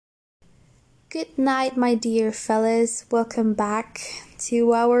Good night, my dear fellas. Welcome back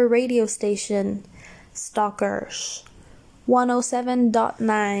to our radio station, Stalkers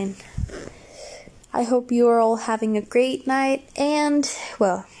 107.9. I hope you are all having a great night, and,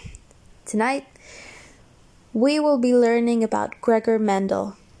 well, tonight we will be learning about Gregor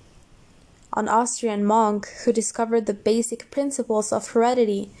Mendel, an Austrian monk who discovered the basic principles of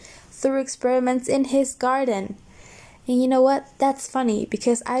heredity through experiments in his garden. And you know what? That's funny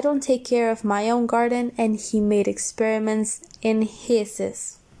because I don't take care of my own garden and he made experiments in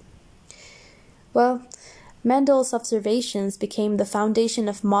his. Well, Mendel's observations became the foundation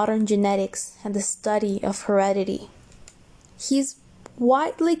of modern genetics and the study of heredity. He's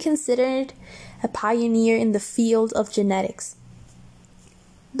widely considered a pioneer in the field of genetics.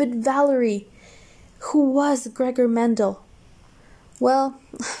 But Valerie, who was Gregor Mendel? Well,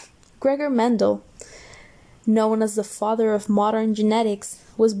 Gregor Mendel, known as the father of modern genetics,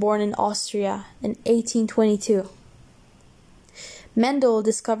 was born in Austria in 1822. Mendel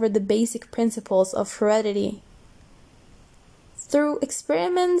discovered the basic principles of heredity through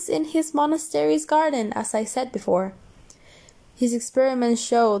experiments in his monastery's garden, as I said before. His experiments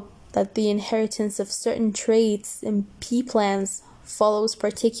showed that the inheritance of certain traits in pea plants follows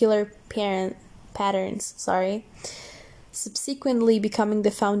particular patterns, subsequently becoming the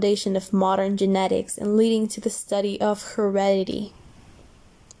foundation of modern genetics and leading to the study of heredity.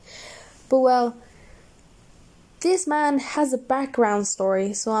 But well, this man has a background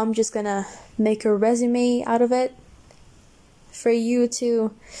story, so I'm just gonna make a resume out of it for you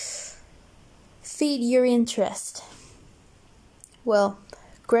to feed your interest. Well,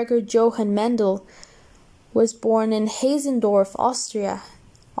 Gregor Johann Mendel was born in Hazendorf, Austria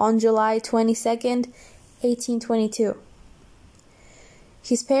on July 22nd, 1822.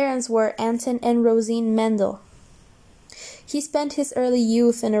 His parents were Anton and Rosine Mendel. He spent his early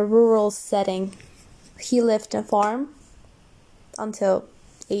youth in a rural setting. He lived on a farm until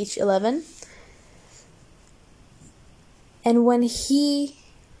age 11. And when he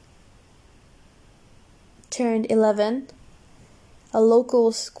turned 11, a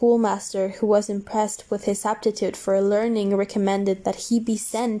local schoolmaster who was impressed with his aptitude for learning recommended that he be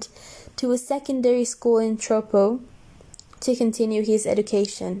sent to a secondary school in Tropo to continue his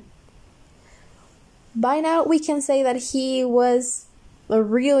education. By now, we can say that he was a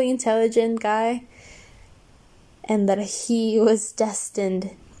really intelligent guy and that he was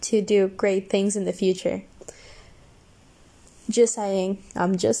destined to do great things in the future. I'm just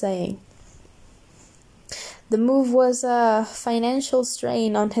saying. The move was a financial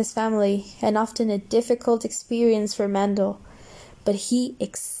strain on his family and often a difficult experience for Mendel, but he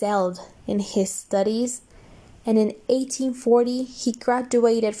excelled in his studies, and in 1840 he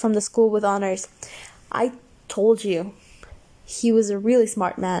graduated from the school with honors. I told you, he was a really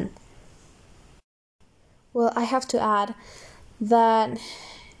smart man. Well, I have to add that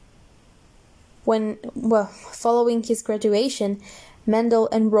following his graduation, Mendel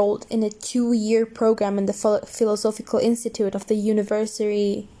enrolled in a 2-year program in the Philosophical Institute of the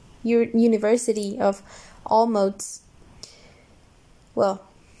University of Olmütz. Well,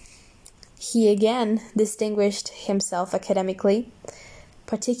 he again distinguished himself academically,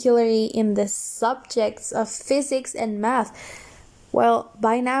 particularly in the subjects of physics and math. Well,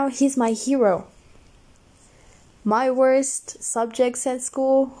 by now he's my hero. My worst subjects at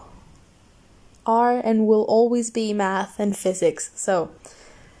school are and will always be math and physics. So,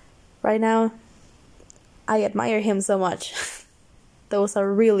 right now, I admire him so much. Those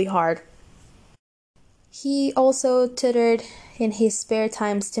are really hard. He also tutored in his spare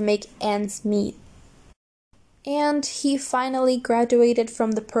times to make ends meet. And he finally graduated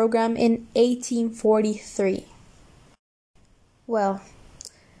from the program in 1843. Well,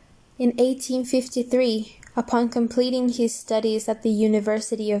 in 1853, upon completing his studies at the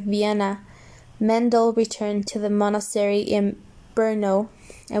University of Vienna, Mendel returned to the monastery in Brno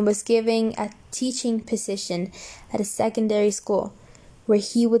and was given a teaching position at a secondary school, where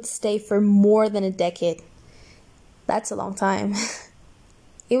he would stay for more than a decade. That's a long time.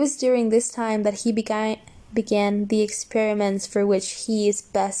 It was during this time that he began the experiments for which he is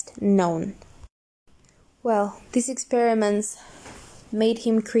best known. Well, these experiments made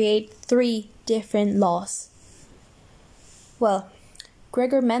him create 3 different laws. Well,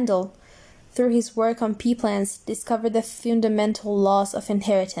 Gregor Mendel, through his work on pea plants, discovered the fundamental laws of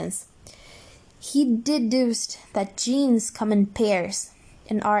inheritance. He deduced that genes come in pairs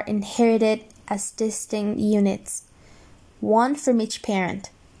and are inherited as distinct units, one from each parent.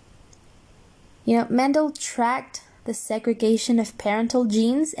 Mendel tracked the segregation of parental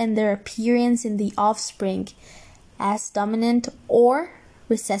genes and their appearance in the offspring as dominant or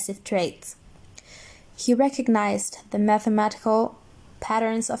recessive traits. He recognized the mathematical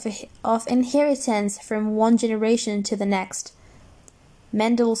patterns of inheritance from one generation to the next.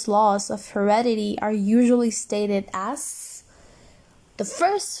 Mendel's laws of heredity are usually stated as: the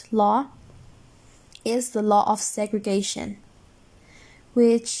first law is the law of segregation,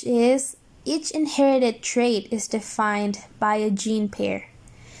 which is each inherited trait is defined by a gene pair.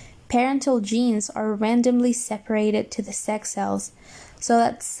 Parental genes are randomly separated to the sex cells, so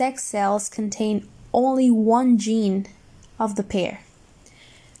that sex cells contain only one gene of the pair.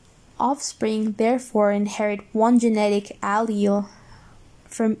 Offspring therefore inherit one genetic allele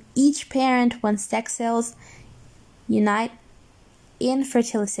from each parent when sex cells unite in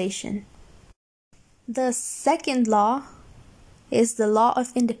fertilization. The second law is the law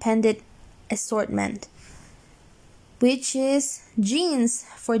of independent assortment, which is genes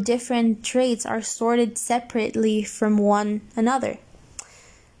for different traits are sorted separately from one another,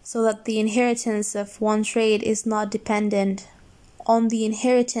 so that the inheritance of one trait is not dependent on the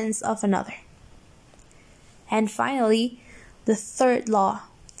inheritance of another. And finally, the third law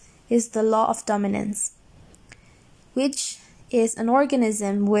is the law of dominance, which is an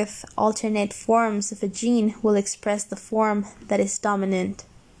organism with alternate forms of a gene will express the form that is dominant.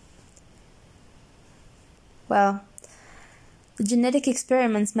 Well, the genetic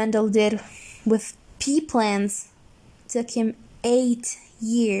experiments Mendel did with pea plants took him 8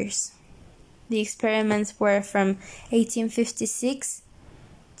 years. The experiments were from 1856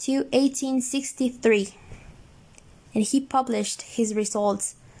 to 1863, and he published his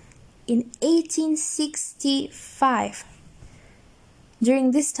results in 1865.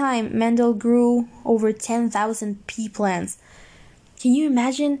 During this time, Mendel grew over 10,000 pea plants. Can you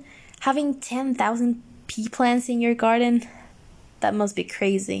imagine having 10,000 pea plants in your garden? That must be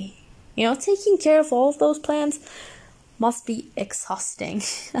crazy. Taking care of all of those plants must be exhausting.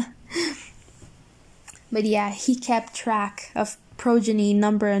 But yeah, he kept track of progeny,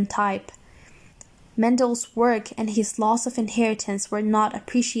 number, and type. Mendel's work and his laws of inheritance were not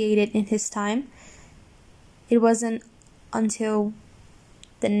appreciated in his time. It wasn't until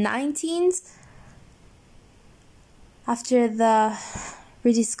the 19th, after the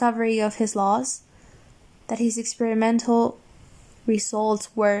rediscovery of his laws, that his experimental results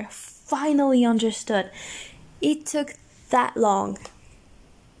were finally understood. It took that long.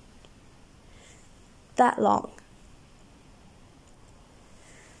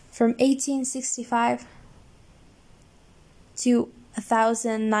 From 1865 to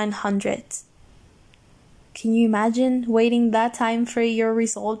 1900. Can you imagine waiting that time for your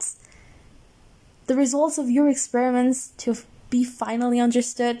results? The results of your experiments to be finally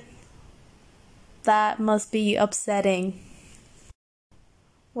understood? That must be upsetting.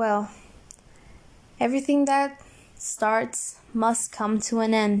 Well, everything that starts must come to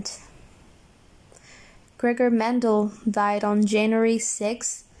an end. Gregor Mendel died on January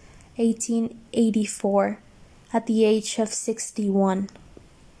 6, 1884, at the age of 61.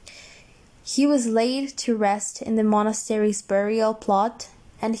 He was laid to rest in the monastery's burial plot,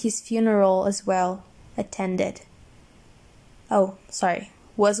 and his funeral as well attended.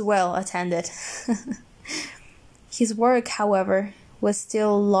 Was well attended. His work, however, was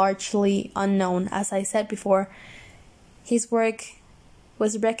still largely unknown. As I said before, his work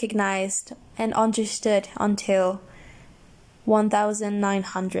was recognized and understood until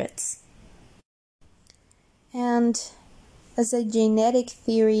 1900s. And as a genetic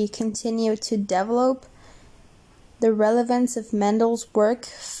theory continued to develop, the relevance of Mendel's work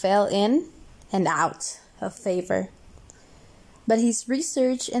fell in and out of favor. But his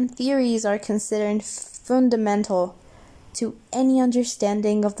research and theories are considered fundamental to any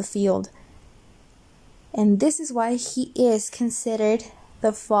understanding of the field. And this is why he is considered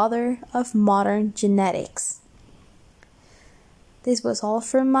the father of modern genetics. This was all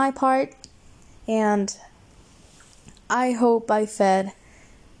from my part, and I hope I fed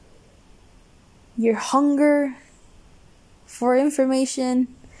your hunger for information.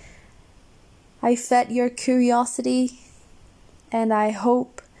 I fed your curiosity, and I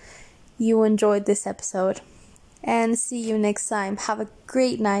hope you enjoyed this episode. And see you next time. Have a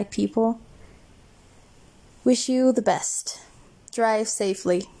great night, people. Wish you the best. Drive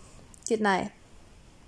safely. Good night.